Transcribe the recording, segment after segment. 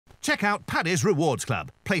Check out Paddy's Rewards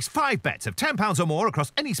Club. Place 5 bets of £10 or more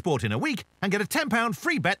across any sport in a week and get a £10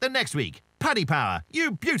 free bet the next week. Paddy Power,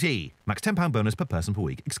 you beauty! Max £10 bonus per person per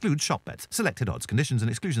week. Excludes shop bets. Selected odds. Conditions and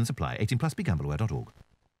exclusions apply. 18 plus. BeGambleAware.org.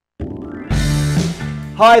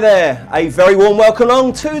 Hi there, a very warm welcome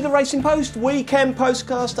along to the Racing Post Weekend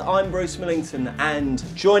Postcast. I'm Bruce Millington, and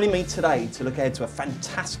joining me today to look ahead to a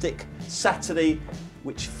fantastic Saturday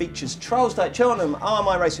which features Trials Day at Cheltenham are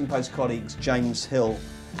my Racing Post colleagues James Hill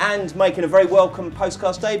and making a very welcome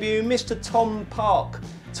Postcast debut, Mr. Tom Park.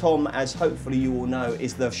 Tom, as hopefully you all know,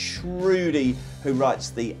 is the shrewdie who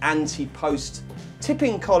writes the anti-post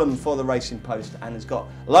tipping column for the Racing Post and has got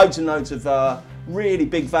loads and loads of really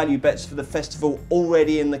big value bets for the festival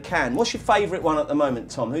already in the can. What's your favourite one at the moment,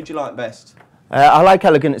 Tom? Who do you like best? I like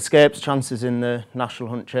Elegant Escape's chances in the National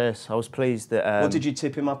Hunt Chase. I was pleased that... what did you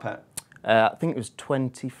tip him up at? I think it was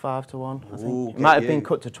 25 to 1. I think. Ooh, it might have been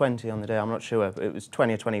cut to 20 on the day, I'm not sure, but it was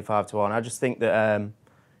 20 or 25 to 1. I just think that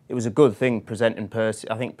it was a good thing presenting Percy.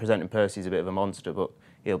 I think presenting Percy's a bit of a monster, but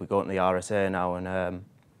he'll be going to the RSA now, and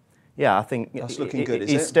yeah, I think that's looking good.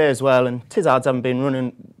 He stays well, and Tizards haven't been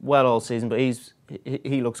running well all season, but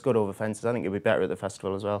he looks good over fences. I think he'll be better at the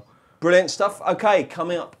festival as well. Brilliant stuff. Okay,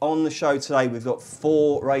 coming up on the show today, we've got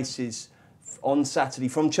 4 races on Saturday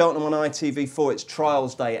from Cheltenham on ITV4. It's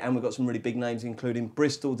Trials Day, and we've got some really big names, including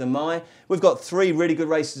Bristol de Mai. We've got 3 really good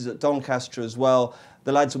races at Doncaster as well.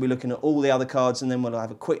 The lads will be looking at all the other cards, and then we'll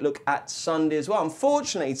have a quick look at Sunday as well.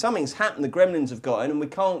 Unfortunately, something's happened. The Gremlins have got in, and we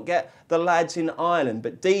can't get the lads in Ireland.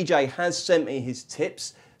 But DJ has sent me his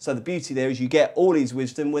tips. So the beauty there is you get all his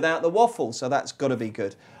wisdom without the waffle. So that's got to be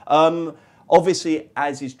good. Obviously,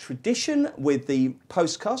 as is tradition with the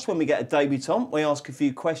postcast, when we get a debutant, we ask a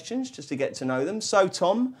few questions just to get to know them. So,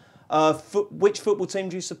 Tom, which football team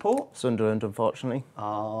do you support? Sunderland, unfortunately.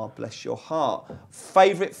 Ah, bless your heart.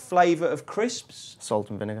 Favourite flavour of crisps? Salt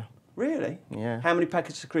and vinegar. Really? Yeah. How many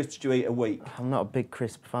packets of crisps do you eat a week? I'm not a big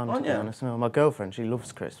crisp fan, Aren't to be you? honest. No, my girlfriend, she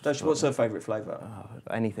loves crisps. What's her favourite flavour?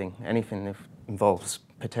 Anything that involves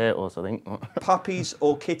potatoes, I think. Puppies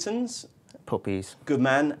or kittens? Puppies. Good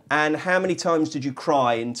man. And how many times did you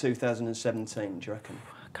cry in 2017, do you reckon?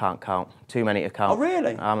 I can't count. Too many to count. Oh,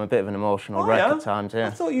 really? I'm a bit of an emotional wreck at times, yeah. I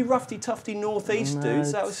thought you roughy-tufty northeast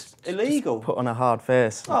dudes, that was illegal. Just put on a hard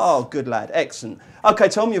face. Oh, good lad. Excellent. OK,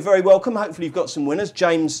 Tom, you're very welcome. Hopefully you've got some winners.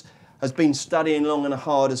 James has been studying long and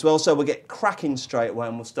hard as well, so we'll get cracking straight away,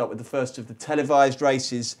 and we'll start with the first of the televised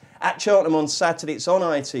races at Cheltenham on Saturday. It's on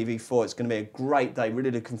ITV4. It's going to be a great day.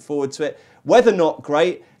 Really looking forward to it. Weather not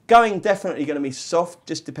great. Going definitely going to be soft,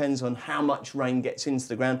 just depends on how much rain gets into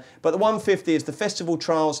the ground. But the 150 is the Festival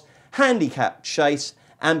Trials Handicap Chase.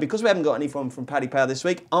 And because we haven't got anyone from Paddy Power this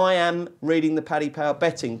week, I am reading the Paddy Power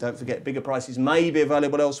betting. Don't forget, bigger prices may be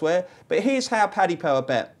available elsewhere. But here's how Paddy Power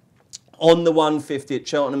bet. On the 150 at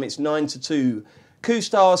Cheltenham, it's 9 to 2.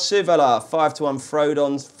 Kustar Sivela, 5 to 1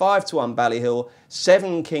 Frodons, 5 to 1 Ballyhill,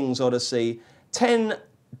 7 King's Odyssey, 10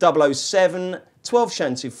 007, 12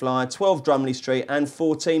 Shanty Fly, 12 Drumley Street and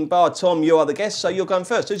 14 Bar. Tom, you are the guest, so you're going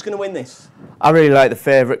first. Who's going to win this? I really like the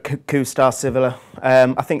favourite, Kustar Sivela.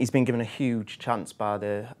 I think he's been given a huge chance by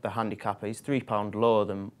the handicapper. He's £3 lower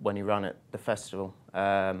than when he ran at the festival.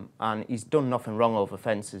 And he's done nothing wrong over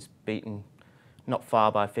fences, beaten not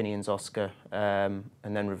far by Finian's Oscar, and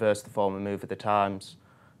then reversed the form and move of the times.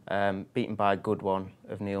 Beaten by a good one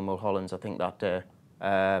of Neil Mulholland's, I think, that day.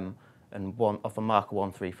 And off a mark of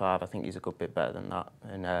 135, I think he's a good bit better than that.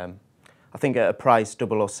 And I think at a price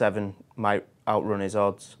 007 might outrun his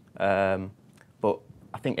odds. But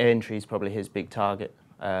I think Aintree is probably his big target.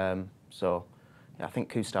 So yeah, I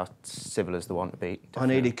think Kustar Sivela's the one to beat.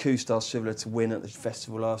 Definitely. I needed Kustar Sivela to win at the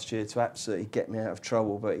festival last year to absolutely get me out of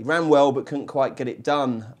trouble. But he ran well, but couldn't quite get it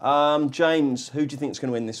done. James, who do you think is going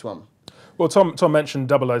to win this one? Well, Tom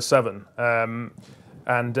mentioned 007.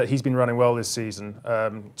 And he's been running well this season.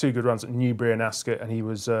 2 good runs at Newbury and Ascot, and he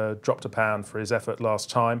was dropped £1 for his effort last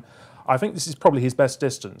time. I think this is probably his best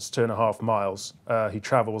distance, 2.5 miles. He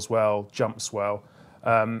travels well, jumps well,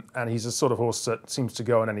 and he's a sort of horse that seems to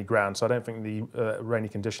go on any ground, so I don't think the rainy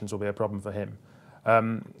conditions will be a problem for him.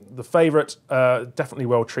 The favourite, definitely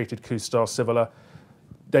well-treated, Kustar Sivela.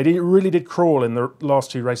 They really did crawl in the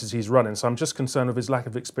last 2 races he's running, so I'm just concerned with his lack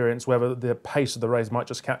of experience, whether the pace of the race might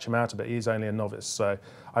just catch him out a bit. He's only a novice, so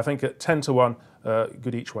I think at 10 to 1,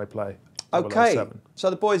 good each-way play. OK, 007. So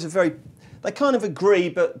the boys are they kind of agree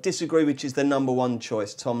but disagree which is their number 1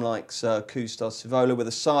 choice. Tom likes Kustar Sivela with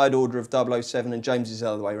a side order of 007, and James is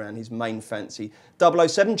the other way around, his main fancy.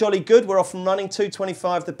 007, jolly good, we're off and running,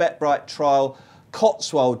 2.25, the Bet-Bright Trial,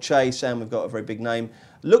 Cotswold Chase, and we've got a very big name.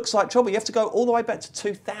 Looks Like Trouble. You have to go all the way back to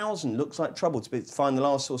 2000. Looks Like Trouble to find the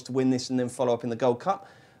last horse to win this and then follow up in the Gold Cup.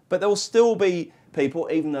 But there will still be people,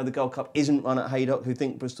 even though the Gold Cup isn't run at Haydock, who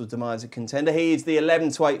think Bristol de Mai is a contender. He is the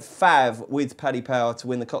 11-8 fav with Paddy Power to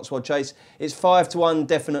win the Cotswold Chase. It's 5-1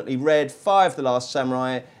 Definitely Red, 5 The Last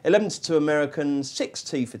Samurai, 11-2 American, 6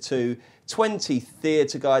 T for 2, 20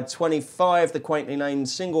 Theatre Guide, 25 The Quaintly Named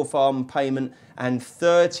Single Farm Payment, and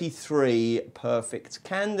 33 Perfect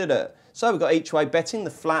Candidate. So we've got each way betting,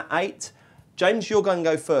 the flat 8. James, you're going to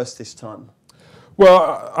go first this time.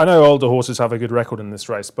 Well, I know older horses have a good record in this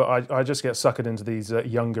race, but I just get suckered into these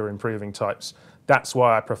younger, improving types. That's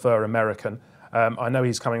why I prefer American. I know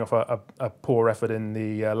he's coming off a poor effort in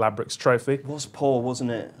the Ladbrokes Trophy. It was poor,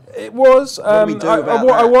 wasn't it? It was. What do we do about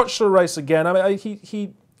that? I watched the race again. I mean,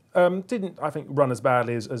 he didn't, I think, run as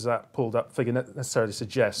badly as that pulled up figure necessarily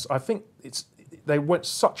suggests. I think they went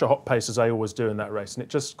such a hot pace as they always do in that race, and it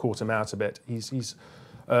just caught him out a bit. He's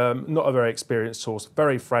not a very experienced horse,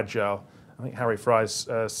 very fragile. I think Harry Fry's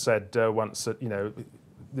said once that, you know,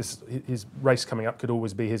 his race coming up could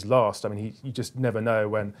always be his last. I mean, you just never know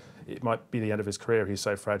when it might be the end of his career. He's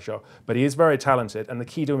so fragile. But he is very talented, and the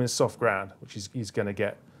key to him is soft ground, which he's going to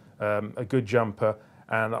get. A good jumper.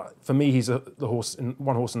 And for me, he's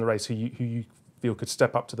one horse in the race who you feel could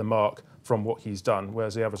step up to the mark from what he's done,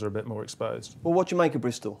 whereas the others are a bit more exposed. Well, what do you make of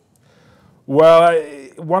Bristol? Well,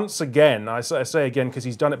 once again, I say again because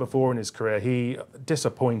he's done it before in his career, he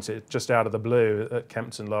disappointed just out of the blue at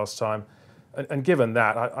Kempton last time. And given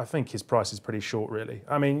that, I think his price is pretty short, really.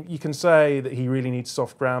 I mean, you can say that he really needs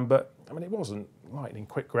soft ground, but I mean, it wasn't lightning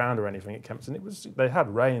quick ground or anything at Kempton. They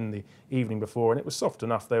had rain the evening before, and it was soft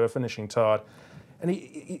enough. They were finishing tired. And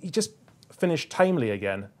he just finished tamely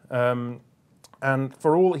again. And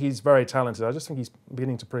for all he's very talented, I just think he's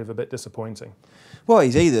beginning to prove a bit disappointing. Well,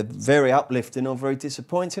 he's either very uplifting or very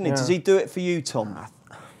disappointing. Yeah. Does he do it for you, Tom?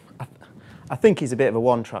 I think he's a bit of a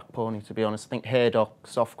one-track pony, to be honest. I think Haydock,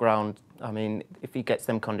 soft ground, I mean, if he gets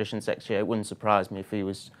them conditions next year, it wouldn't surprise me if he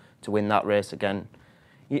was to win that race again.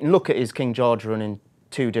 You can look at his King George run in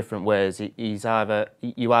two different ways. You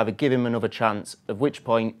either give him another chance, at which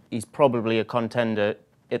point he's probably a contender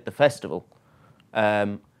at the festival.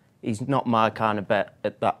 He's not my kind of bet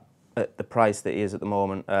at the price that he is at the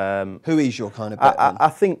moment. Who is your kind of bet then? I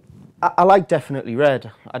think I like Definitely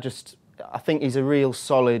Red. I think he's a real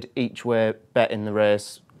solid each way bet in the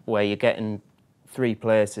race where you're getting 3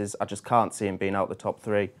 places. I just can't see him being out the top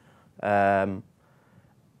 3. I'm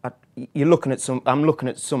looking at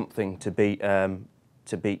something to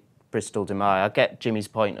beat Bristol de Mai. I get Jimmy's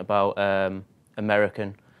point about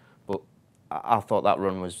American, but I thought that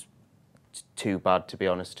run was too bad, to be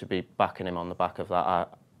honest, to be backing him on the back of that.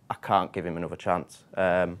 I can't give him another chance.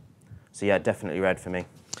 So yeah, Definitely Red for me.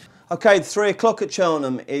 Okay, 3 o'clock at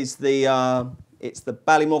Cheltenham is it's the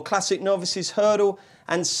Ballymore Classic Novices Hurdle,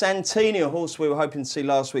 and Santini, a horse we were hoping to see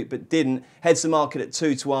last week but didn't, heads the market at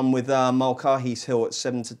 2-1 with Mulcahy's Hill at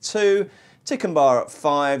 7-2. Tick and Bar at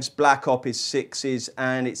 5s, Black Op is 6s,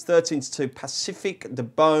 and it's 13-2 Pacific de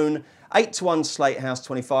Bone, 8-1 Slate House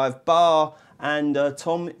 25, Bar, and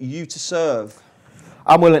Tom, you to serve.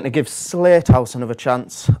 I'm willing to give Slate House another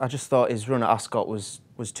chance. I just thought his run at Ascot was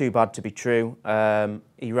too bad to be true.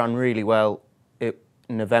 He ran really well in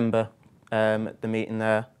November at the meeting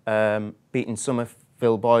there, beating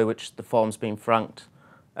Somerville Boy, which the form's been franked.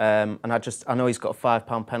 And I know he's got a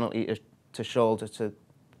 £5 penalty to shoulder to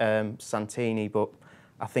Santini, but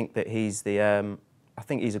I think that he's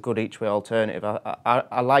a good each-way alternative.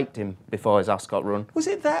 I liked him before his Ascot run. Was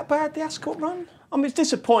it that bad, the Ascot run? I mean, it's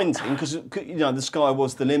disappointing because, you know, the sky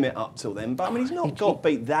was the limit up till then. But, I mean, he's not got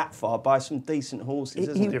beat that far by some decent horses,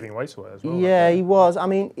 has he? Giving weight away as well. Yeah, he was. I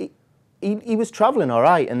mean, he was travelling all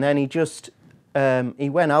right, and then he just he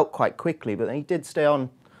went out quite quickly, but then he did stay on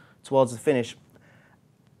towards the finish.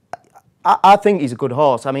 I think he's a good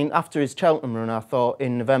horse. I mean, after his Cheltenham run,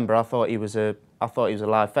 in November, I thought he was a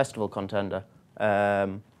live festival contender.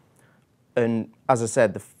 And as I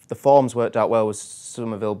said, the forms worked out well with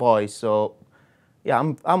Somerville Boy, so yeah,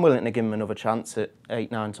 I'm willing to give him another chance at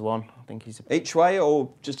 8-9-1. I think he's each way,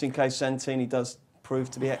 or just in case Santini does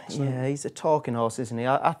prove to be excellent. Yeah, he's a talking horse, isn't he?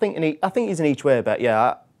 I think he's an each way bet.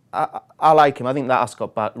 Yeah, I like him. I think that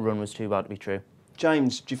Ascot run was too bad to be true.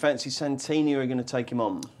 James, do you fancy Santini, or are you going to take him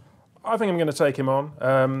on? I think I'm going to take him on.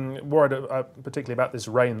 Worried particularly about this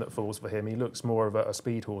rain that falls for him. He looks more of a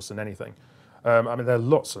speed horse than anything. I mean, there are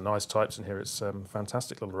lots of nice types in here. It's a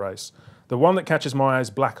fantastic little race. The one that catches my eye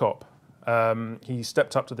is Black Op. He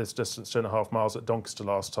stepped up to this distance, 2.5 miles at Doncaster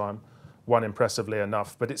last time, won impressively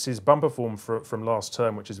enough, but it's his bumper form from last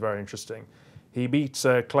term which is very interesting. He beat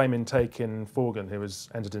Claim in Take in Forgan, who was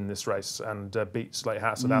entered in this race, and beat Slate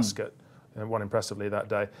House at Ascot and won impressively that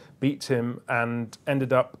day, beat him and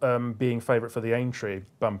ended up being favourite for the Aintree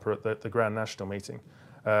bumper at the Grand National meeting.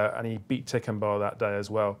 And he beat Tickenbar that day as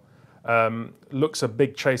well. Looks a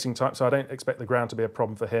big chasing type, so I don't expect the ground to be a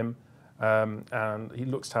problem for him. And he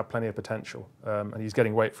looks to have plenty of potential. And he's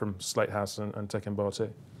getting weight from Slatehouse and Tickenbar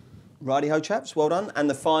too. Righty-ho, chaps, well done. And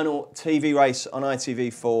the final TV race on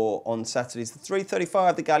ITV4 on Saturday is the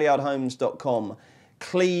 3:35, the GalliardHomes.com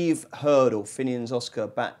Cleve Hurdle. Finian's Oscar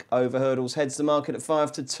back over hurdles, heads the market at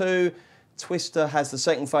 5-2. Twister has the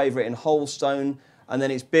second favourite in Holstone. And then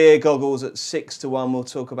it's Beer Goggles at 6-1. We'll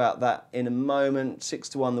talk about that in a moment.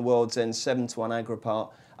 6-1 the World's End, 7-1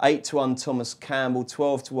 Agripart, 8-1 Thomas Campbell,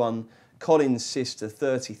 12-1 Colin's Sister,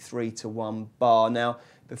 33-1 Bar. Now,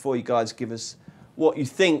 before you guys give us what you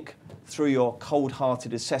think through your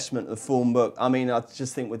cold-hearted assessment of the form book, I mean, I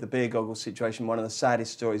just think with the Beer Goggles situation, one of the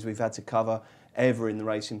saddest stories we've had to cover ever in the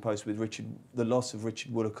Racing Post with the loss of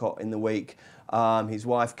Richard Woolacott in the week. His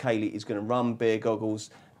wife, Kaylee, is going to run Beer Goggles.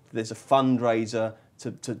 There's a fundraiser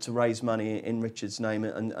to raise money in Richard's name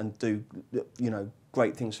and do,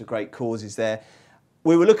 great things for great causes there.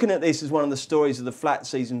 We were looking at this as one of the stories of the flat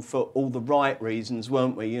season for all the right reasons,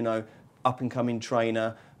 weren't we? Up-and-coming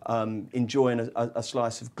trainer, enjoying a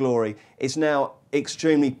slice of glory. It's now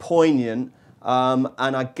extremely poignant, and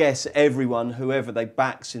I guess everyone, whoever they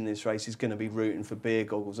backs in this race, is going to be rooting for Beer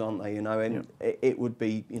Goggles, aren't they? And it would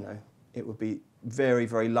be, it would be very,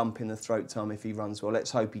 very lump in the throat time if he runs well. Let's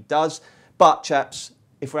hope he does. But, chaps,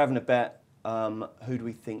 if we're having a bet, who do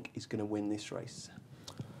we think is going to win this race?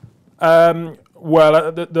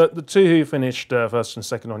 Well, the two who finished first and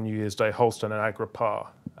second on New Year's Day, Holstone and Agripart,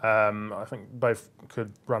 I think both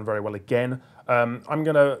could run very well again. I'm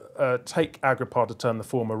going to take Agripart to turn the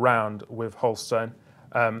form around with Holstone.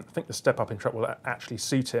 I think the step up in track will actually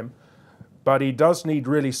suit him. But he does need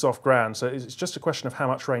really soft ground, so it's just a question of how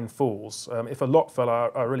much rain falls. If a lot fell,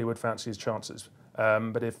 I really would fancy his chances.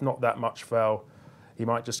 But if not that much fell, he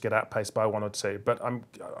might just get outpaced by 1 or 2. But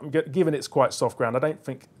given it's quite soft ground, I don't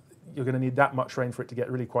think you're going to need that much rain for it to get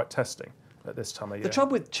really quite testing at this time of year. The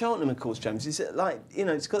trouble with Cheltenham, of course, James, is that,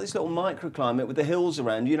 it's got this little microclimate with the hills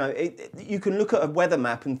around. You can look at a weather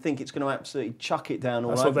map and think it's going to absolutely chuck it down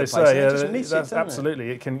all over the place. That's what they say. Just miss it, absolutely.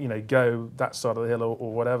 It can, go that side of the hill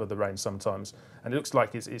or whatever the rain sometimes. And it looks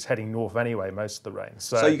like it's heading north anyway, most of the rain.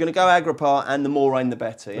 So you're going to go Agripart, and the more rain, the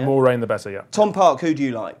better, yeah? The more rain, the better, yeah. Tom Park, who do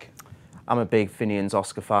you like? I'm a big Finian's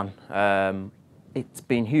Oscar fan. It's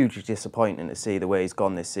been hugely disappointing to see the way he's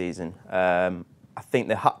gone this season. I think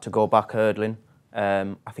they had to go back hurdling.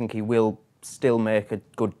 I think he will still make a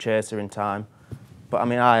good chaser in time. But I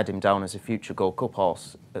mean, I had him down as a future Gold Cup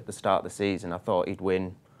horse at the start of the season. I thought he'd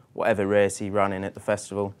win whatever race he ran in at the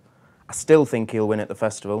festival. I still think he'll win at the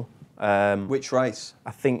festival. Which race?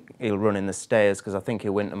 I think he'll run in the Stayers because I think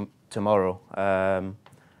he'll win tomorrow.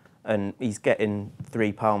 And he's getting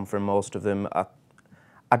 £3 from most of them.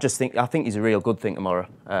 I think he's a real good thing tomorrow.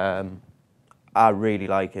 I really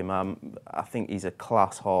like him. I think he's a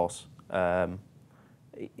class horse.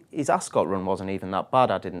 His Ascot run wasn't even that bad,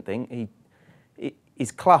 I didn't think.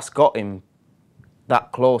 His class got him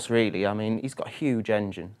that close, really. I mean, he's got a huge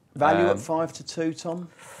engine. Value at 5-2, Tom?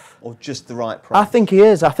 Or just the right price? I think he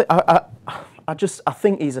is. I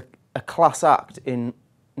think he's a class act in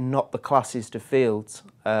not the classes to fields.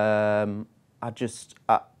 I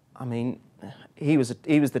mean, he was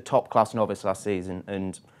the top class novice last season,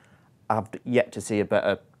 and I've yet to see a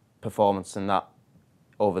better performance than that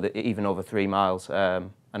even over 3 miles.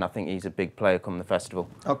 And I think he's a big player come the festival.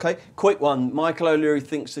 Okay, quick one. Michael O'Leary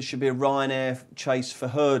thinks there should be a Ryanair chase for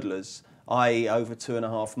hurdlers, i.e. over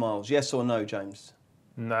 2.5 miles. Yes or no, James?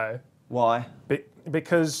 No. Why?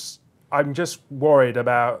 Because I'm just worried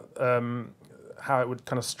about how it would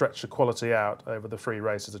kind of stretch the quality out over the 3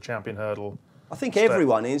 races, a champion hurdle. I think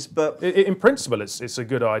everyone is, but... In principle, it's a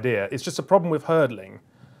good idea. It's just a problem with hurdling.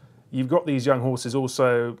 You've got these young horses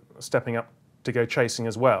also stepping up to go chasing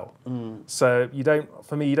as well. So you don't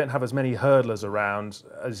have as many hurdlers around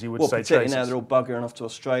as you would say chasers. Well, particularly now they're all buggering off to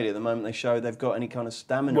Australia the moment they show they've got any kind of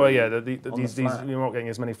stamina. Well, yeah, you're not getting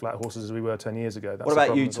as many flat horses as we were 10 years ago. That's what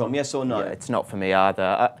about you, Tom? Yes or no? Yeah, it's not for me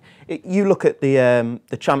either. You look at the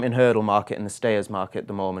champion hurdle market and the stayers market at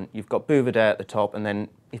the moment. You've got Bouvier at the top, and then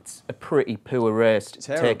it's a pretty poor race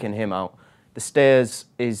taking him out. The stayers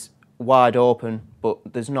is wide open, but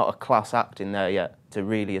there's not a class act in there yet to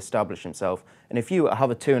really establish himself. And if you have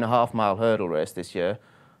a 2.5 mile hurdle race this year,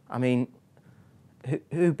 I mean,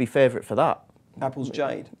 who'd be favourite for that? Apple's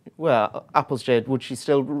Jade. Well, Apple's Jade, would she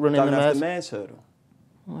still run in the mares? Don't have the mares hurdle.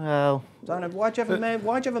 Well, Don't know. Why'd you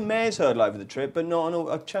have a mare's hurdle over the trip, but not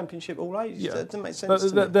a championship all ages? Yeah. That doesn't make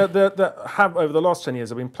sense to me. Over the last 10 years,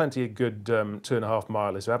 there have been plenty of good 2.5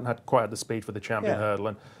 milers who haven't quite had the speed for the champion hurdle,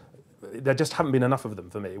 and there just haven't been enough of them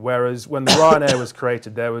for me. Whereas when the Ryanair was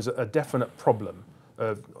created, there was a definite problem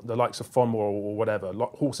of the likes of Fonmore or whatever,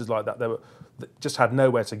 horses like that, that just had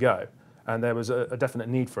nowhere to go. And there was a definite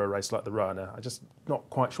need for a race like the Ryanair. I'm just not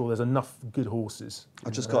quite sure there's enough good horses.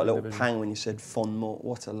 I just got a little pang when you said Fonmore.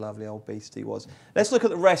 What a lovely old beast he was. Let's look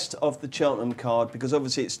at the rest of the Cheltenham card, because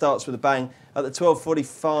obviously it starts with a bang. At the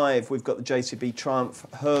 12:45, we've got the JCB Triumph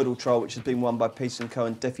Hurdle Trial, which has been won by Peace & Co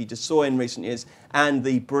and Defi Desoy in recent years, and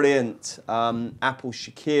the brilliant Apple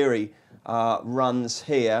Shaqiri runs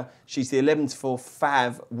here. She's the 11-4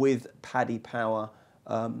 Fav with Paddy Power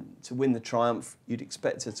to win the Triumph. You'd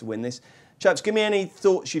expect her to win this. Chaps, give me any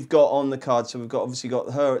thoughts you've got on the card. So we've obviously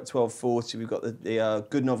got her at 12:40, we've got the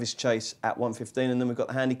Good Novice Chase at 1:15, and then we've got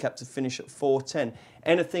the handicap to finish at 4:10.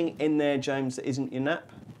 Anything in there, James, that isn't your nap?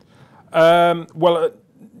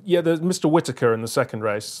 Yeah, there's Mr. Whitaker in the second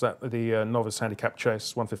race, at the Novice Handicap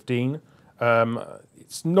Chase, 1:15.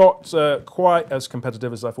 It's not quite as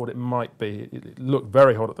competitive as I thought it might be. It looked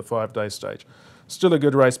very hot at the 5-day stage. Still a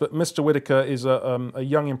good race, but Mr. Whitaker is a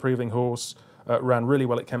young, improving horse. Ran really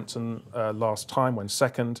well at Kempton last time, went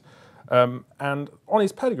second. And on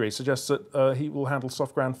his pedigree suggests that he will handle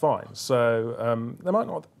soft ground fine. So there might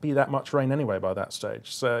not be that much rain anyway by that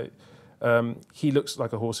stage. So he looks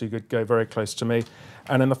like a horse who could go very close to me.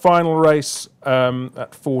 And in the final race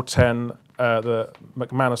at 4:10, the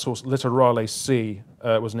McManus horse Litorale C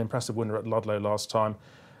was an impressive winner at Ludlow last time.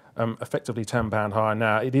 Effectively £10 higher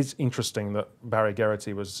now. It is interesting that Barry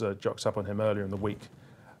Geraghty was jocked up on him earlier in the week.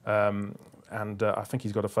 And I think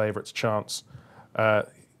he's got a favourite's chance. The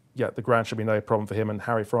ground should be no problem for him, and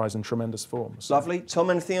Harry Fry's in tremendous form. So. Lovely. Tom,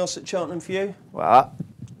 anything else at Cheltenham for you? well,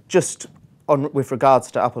 just with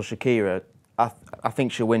regards to Apple Shaqiri, I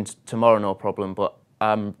think she'll win tomorrow, no problem. But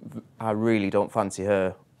I really don't fancy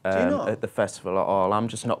her at the festival at all. I'm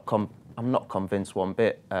just not. I'm not convinced one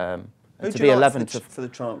bit. Who to do be you like 11 for the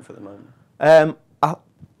Triumph at the moment?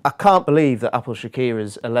 I can't believe that Apple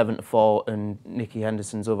Shaqiri's 11-4 and Nicky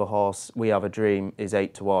Henderson's other horse, We Have a Dream, is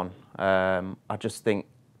 8-1. I just think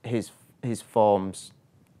his forms.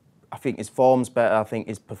 I think his form's better. I think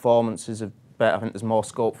his performances are better. I think there's more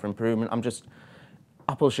scope for improvement.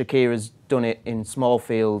 Apple Shaqiri's done it in small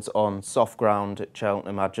fields on soft ground at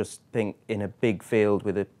Cheltenham. I just think in a big field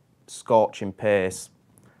with a scorching pace,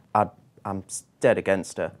 I'm dead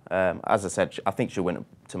against her. As I said, I think she'll win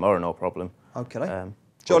tomorrow, no problem. Okay.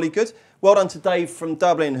 Jolly good. Well done to Dave from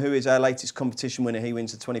Dublin, who is our latest competition winner. He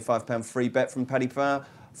wins a £25 free bet from Paddy Power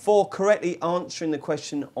for correctly answering the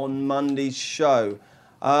question on Monday's show.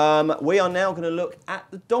 We are now going to look at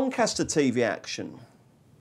the Doncaster TV action.